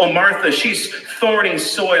 Oh, Martha, she's thorny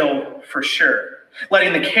soil for sure,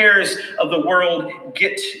 letting the cares of the world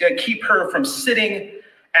keep her from sitting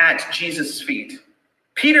at Jesus' feet.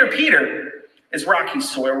 Peter is rocky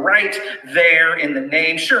soil, right there in the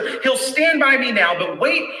name. Sure, he'll stand by me now, but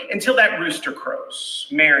wait until that rooster crows.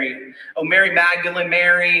 Mary, Mary Magdalene,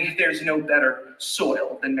 Mary, there's no better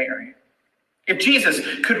soil than Mary. If Jesus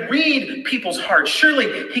could read people's hearts,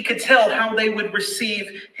 surely he could tell how they would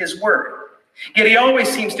receive his word. Yet he always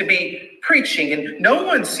seems to be preaching, and no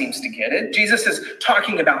one seems to get it. Jesus is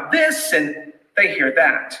talking about this, and they hear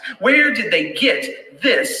that. Where did they get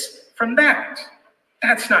this from that?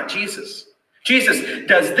 That's not Jesus. Jesus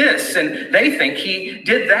does this, and they think he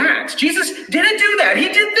did that. Jesus didn't do that. He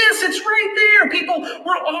did this. It's right there. People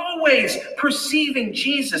were always perceiving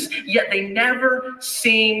Jesus, yet they never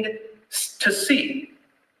seemed to see.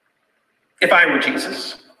 If I were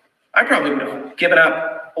Jesus, I probably would have given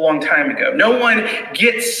up a long time ago. No one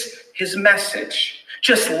gets his message.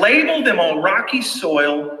 Just label them all rocky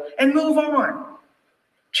soil and move on.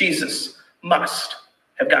 Jesus must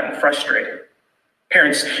have gotten frustrated.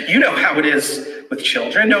 Parents, you know how it is with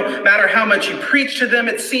children. No matter how much you preach to them,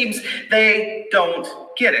 it seems they don't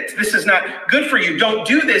get it. This is not good for you. Don't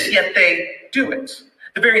do this, yet they do it.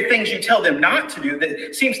 The very things you tell them not to do,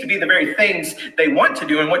 that seems to be the very things they want to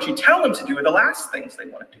do, and what you tell them to do are the last things they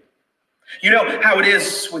want to do. You know how it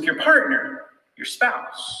is with your partner, your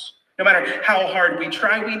spouse. No matter how hard we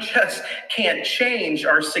try, we just can't change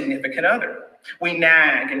our significant other. We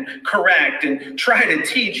nag and correct and try to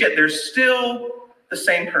teach, yet they're still the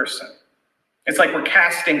same person. It's like we're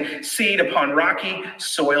casting seed upon rocky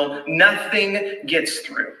soil. Nothing gets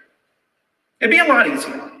through. It'd be a lot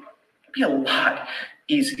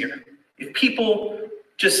easier if people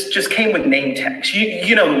just came with name tags.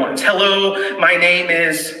 You know the ones. Hello, my name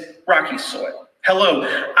is Rocky Soil. Hello,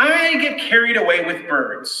 I get carried away with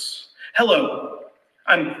birds. Hello,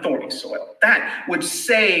 I'm Thorny Soil. That would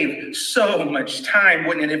save so much time,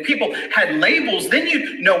 wouldn't it? If people had labels, then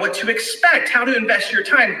you'd know what to expect, how to invest your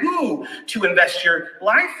time, who to invest your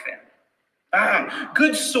life in.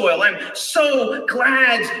 Good Soil, I'm so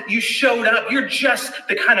glad you showed up. You're just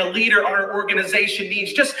the kind of leader our organization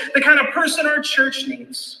needs, just the kind of person our church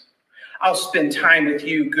needs. I'll spend time with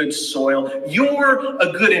you, Good Soil. You're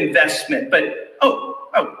a good investment, but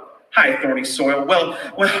hi, Thorny Soil. Well,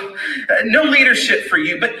 no leadership for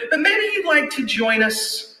you, but maybe you'd like to join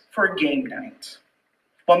us for a game night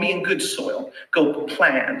while me and Good Soil go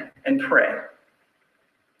plan and pray.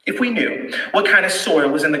 If we knew what kind of soil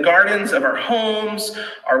was in the gardens of our homes,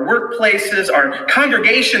 our workplaces, our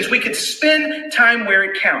congregations, we could spend time where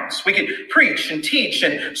it counts. We could preach and teach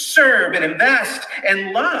and serve and invest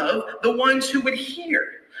and love the ones who would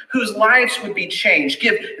hear, whose lives would be changed,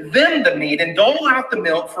 give them the meat and dole out the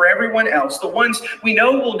milk for everyone else, the ones we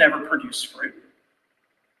know will never produce fruit.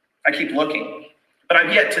 I keep looking, but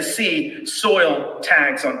I've yet to see soil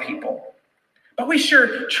tags on people. But we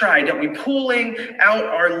sure try, don't we? Pulling out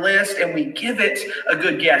our list, and we give it a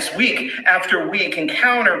good guess week after week,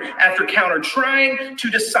 encounter after encounter, trying to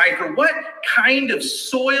decipher what kind of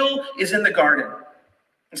soil is in the garden.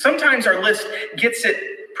 And sometimes our list gets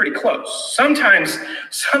it pretty close. Sometimes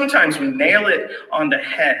we nail it on the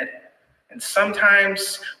head, and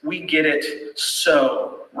sometimes we get it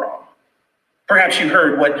so wrong. Perhaps you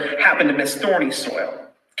heard what happened to Miss Thorny Soil.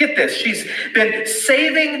 Get this, she's been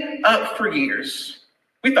saving up for years.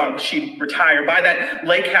 We thought she'd retire, buy that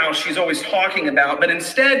lake house she's always talking about, but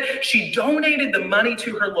instead she donated the money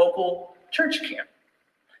to her local church camp.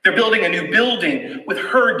 They're building a new building with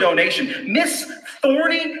her donation. Miss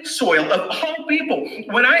Thorny Soil, of all people,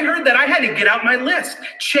 when I heard that, I had to get out my list,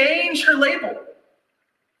 change her label.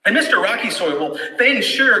 And Mr. Rocky Soil, well, things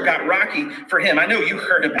sure got rocky for him. I know you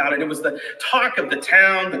heard about it. It was the talk of the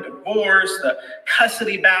town, the divorce, the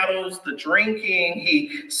custody battles, the drinking.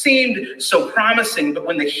 He seemed so promising, but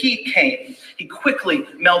when the heat came, he quickly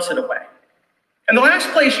melted away. And the last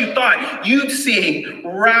place you thought you'd see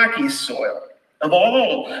Rocky Soil, of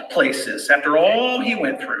all places, after all he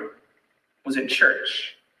went through, was in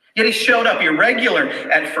church. Yet he showed up irregular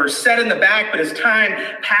at first, sat in the back, but as time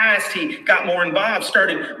passed, he got more involved,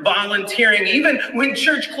 started volunteering. Even when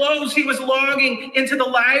church closed, he was logging into the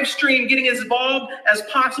live stream, getting as involved as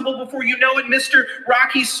possible. Before you know it, Mr.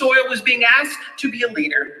 Rocky Soil was being asked to be a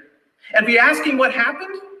leader. And if you ask him what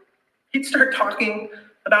happened, he'd start talking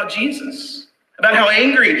about Jesus, about how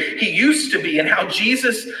angry he used to be and how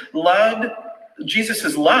Jesus's love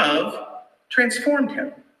transformed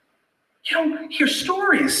him. You don't hear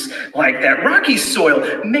stories like that. Rocky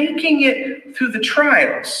Soil making it through the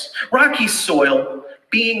trials. Rocky Soil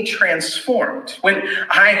being transformed. When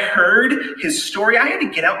I heard his story, I had to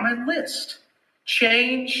get out my list,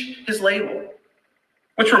 change his label.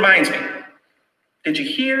 Which reminds me, did you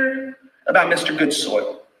hear about Mr. Good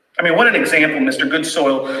Soil? I mean, what an example Mr. Good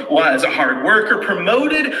Soil was. A hard worker,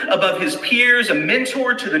 promoted above his peers, a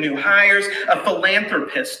mentor to the new hires, a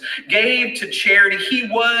philanthropist, gave to charity. He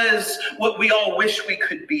was what we all wish we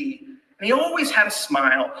could be. And he always had a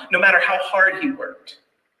smile, no matter how hard he worked.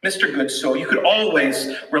 Mr. Good Soil, you could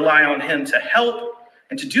always rely on him to help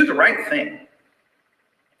and to do the right thing.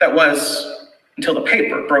 That was until the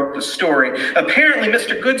paper broke the story. Apparently,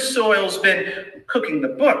 Mr. Good Soil's been cooking the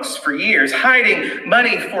books for years, hiding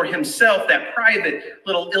money for himself, that private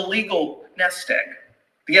little illegal nest egg.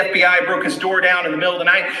 The FBI broke his door down in the middle of the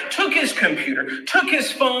night, took his computer, took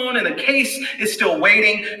his phone, and the case is still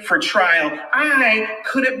waiting for trial. I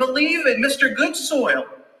couldn't believe it, Mr. Good Soil.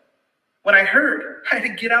 When I heard, I had to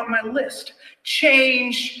get out my list,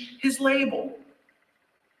 change his label.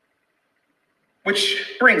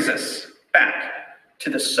 Which brings us back to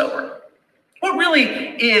the sower. What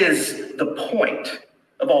really is the point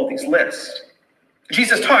of all these lists?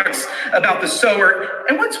 Jesus talks about the sower,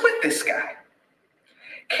 and what's with this guy?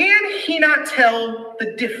 Can he not tell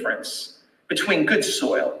the difference between good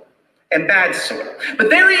soil and bad soil?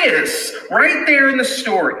 But there he is, right there in the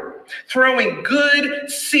story, throwing good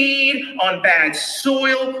seed on bad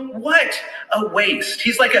soil. What a waste.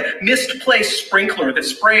 He's like a misplaced sprinkler that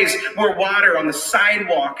sprays more water on the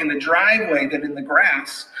sidewalk, in the driveway than in the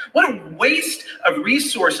grass. What a waste of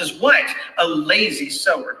resources. What a lazy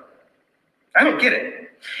sower. I don't get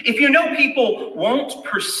it. If you know people won't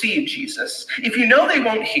perceive Jesus, if you know they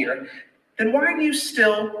won't hear, then why do you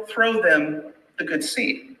still throw them the good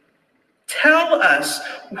seed? Tell us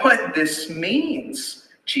what this means,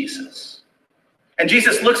 Jesus. And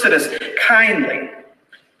Jesus looks at us kindly.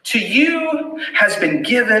 To you has been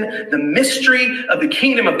given the mystery of the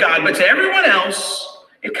kingdom of God, but to everyone else,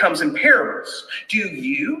 it comes in parables. Do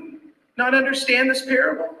you not understand this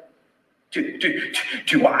parable?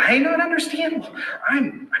 Do I not understand? Well,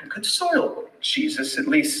 I'm good soil, Jesus, at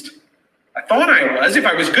least I thought I was. If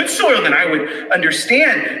I was good soil, then I would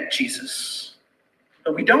understand Jesus.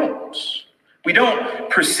 But we don't. We don't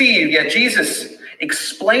perceive, yet Jesus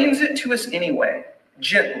explains it to us anyway,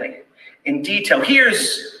 gently, in detail.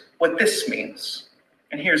 Here's what this means,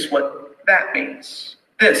 and here's what that means.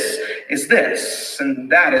 This is this, and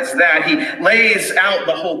that is that. He lays out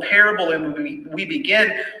the whole parable, and we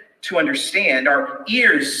begin to understand. Our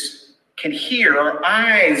ears can hear, our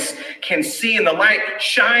eyes can see, and the light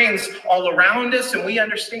shines all around us, and we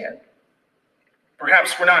understand.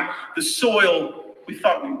 Perhaps we're not the soil we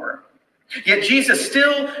thought we were. Yet Jesus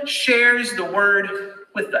still shares the word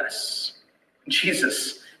with us.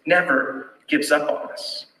 Jesus never gives up on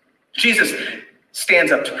us. Jesus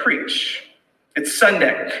stands up to preach. It's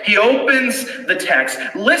Sunday. He opens the text.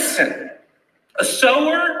 Listen, a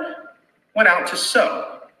sower went out to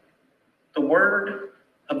sow the word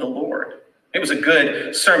of the Lord. It was a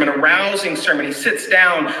good sermon, a rousing sermon. He sits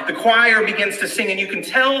down, the choir begins to sing, and you can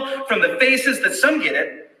tell from the faces that some get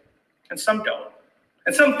it and some don't.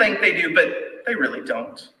 And some think they do, but they really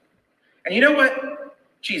don't. And you know what?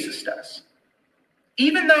 Jesus does.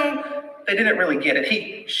 Even though they didn't really get it,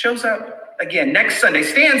 he shows up again next Sunday,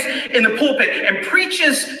 stands in the pulpit and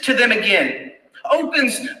preaches to them again,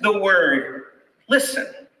 opens the word. Listen,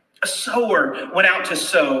 a sower went out to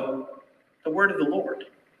sow the word of the Lord.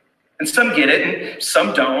 And some get it and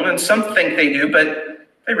some don't, and some think they do, but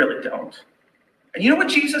they really don't. And you know what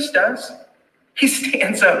Jesus does? He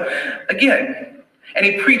stands up again. And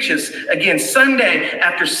he preaches again, Sunday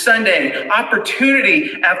after Sunday,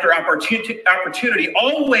 opportunity after opportunity,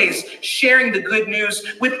 always sharing the good news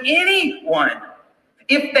with anyone.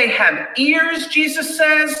 If they have ears, Jesus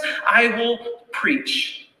says, I will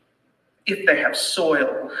preach. If they have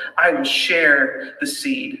soil, I will share the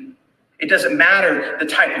seed. It doesn't matter the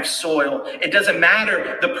type of soil. It doesn't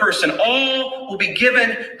matter the person. All will be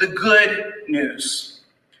given the good news.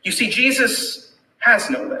 You see, Jesus has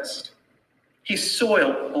no list. He's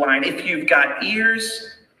soil blind. If you've got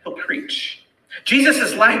ears, he'll preach. Jesus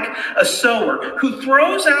is like a sower who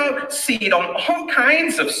throws out seed on all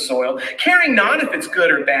kinds of soil, caring not if it's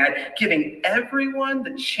good or bad, giving everyone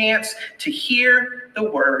the chance to hear the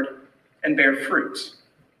word and bear fruit.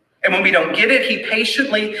 And when we don't get it, he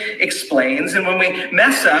patiently explains. And when we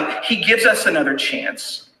mess up, he gives us another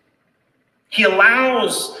chance. He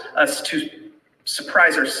allows us to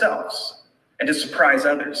surprise ourselves and to surprise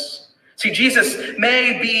others. See, Jesus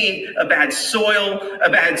may be a bad soil, a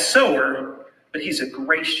bad sower, but he's a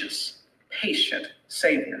gracious, patient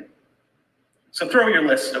Savior. So throw your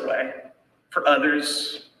list away for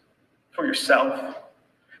others, for yourself.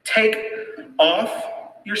 Take off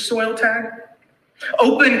your soil tag.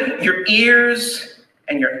 Open your ears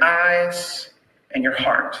and your eyes and your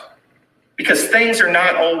heart. Because things are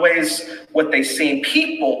not always what they seem.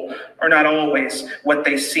 People are not always what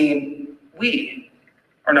they seem. We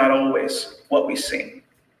are not always what we seem.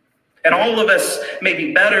 And all of us may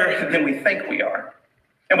be better than we think we are.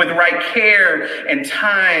 And with the right care and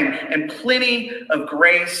time and plenty of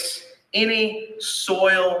grace, any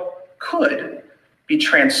soil could be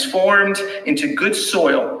transformed into good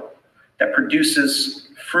soil that produces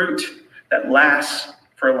fruit that lasts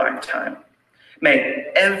for a lifetime.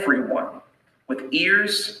 May everyone with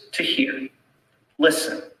ears to hear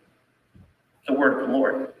listen the word of the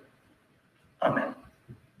Lord. Amen.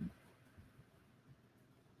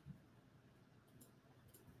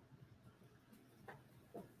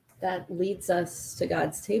 That leads us to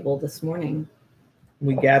God's table this morning.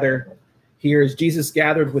 We gather here as Jesus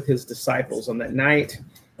gathered with his disciples on that night.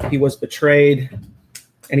 He was betrayed,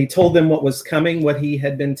 and he told them what was coming, what he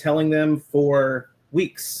had been telling them for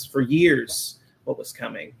weeks, for years, what was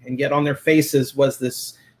coming. And yet on their faces was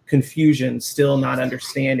this confusion, still not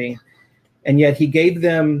understanding. And yet he gave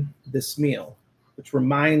them this meal, which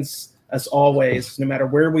reminds us always, no matter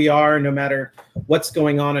where we are, no matter what's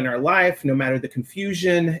going on in our life, no matter the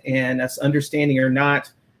confusion and us understanding or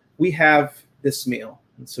not, we have this meal.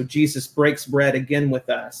 And so Jesus breaks bread again with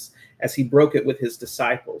us as he broke it with his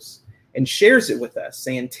disciples and shares it with us,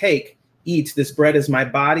 saying, take, eat, this bread is my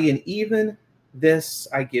body, and even this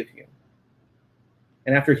I give you.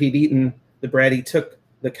 And after he'd eaten the bread, he took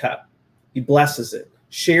the cup, he blesses it,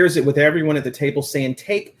 shares it with everyone at the table, saying,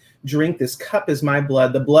 take, drink, this cup is my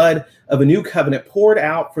blood, the blood of a new covenant poured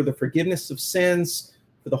out for the forgiveness of sins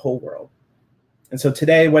for the whole world. And so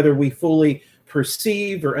today, whether we fully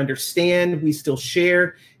perceive or understand, we still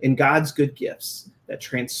share in God's good gifts that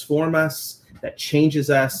transform us, that changes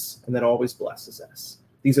us, and that always blesses us.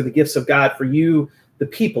 These are the gifts of God for you, the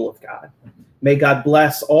people of God. May God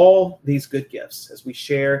bless all these good gifts as we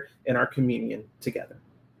share in our communion together.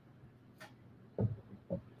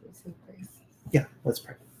 Yeah, let's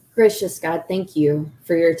pray. Gracious God, thank you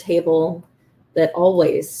for your table that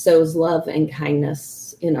always sows love and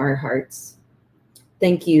kindness in our hearts.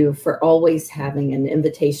 Thank you for always having an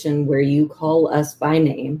invitation where you call us by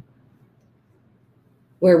name,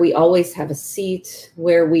 where we always have a seat,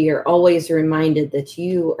 where we are always reminded that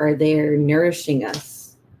you are there nourishing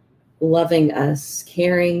us, loving us,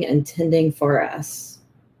 caring and tending for us.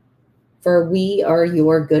 For we are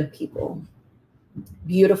your good people,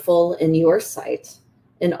 beautiful in your sight,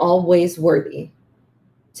 and always worthy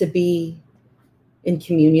to be in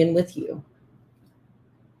communion with you.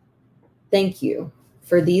 Thank you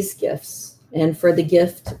for these gifts and for the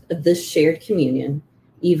gift of this shared communion,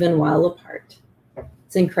 even while apart.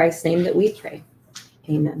 It's in Christ's name that we pray.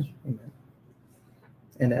 Amen. Amen.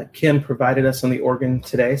 And Kim provided us on the organ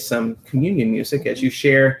today some communion music as you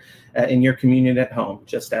share in your communion at home,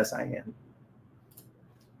 just as I am.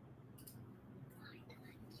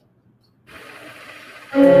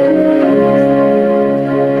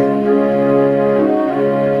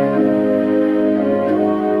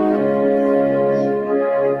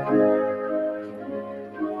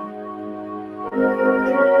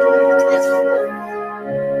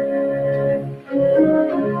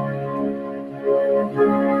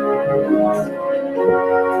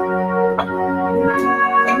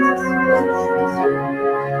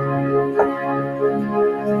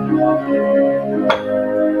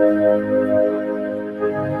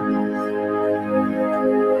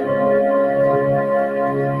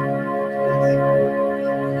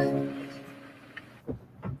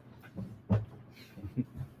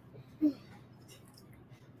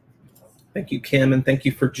 Thank you, Kim, and thank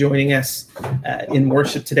you for joining us in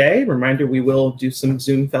worship today. Reminder, we will do some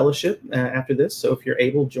Zoom fellowship after this, so if you're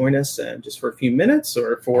able, join us just for a few minutes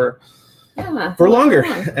or for longer.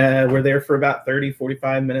 We're there for about 30,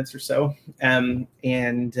 45 minutes or so. And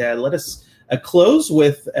let us close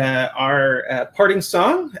with our parting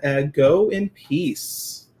song, Go in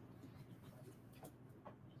Peace.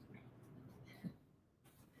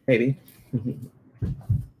 Maybe.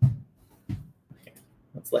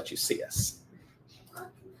 Let's let you see us.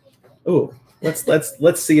 Oh,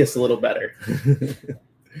 let's see us a little better.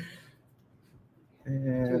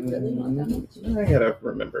 And I gotta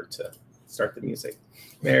remember to start the music.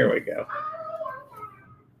 There we go.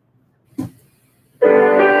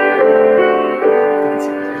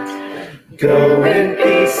 Go in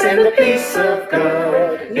peace, and the peace of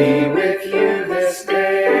God be with you this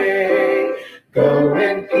day. Go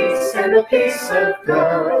in peace, and the peace of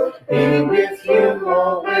God be with you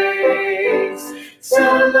always.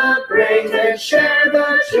 Celebrate and share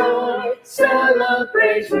the joy.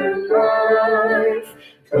 Celebrate your life.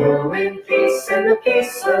 Go in peace, and the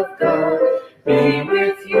peace of God be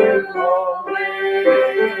with you always.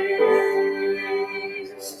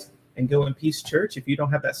 And Go in Peace Church. If you don't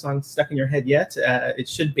have that song stuck in your head yet, it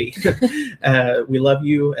should be. We love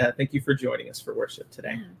you. Thank you for joining us for worship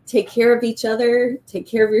today. Take care of each other. Take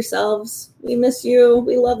care of yourselves. We miss you.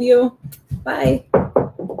 We love you. Bye.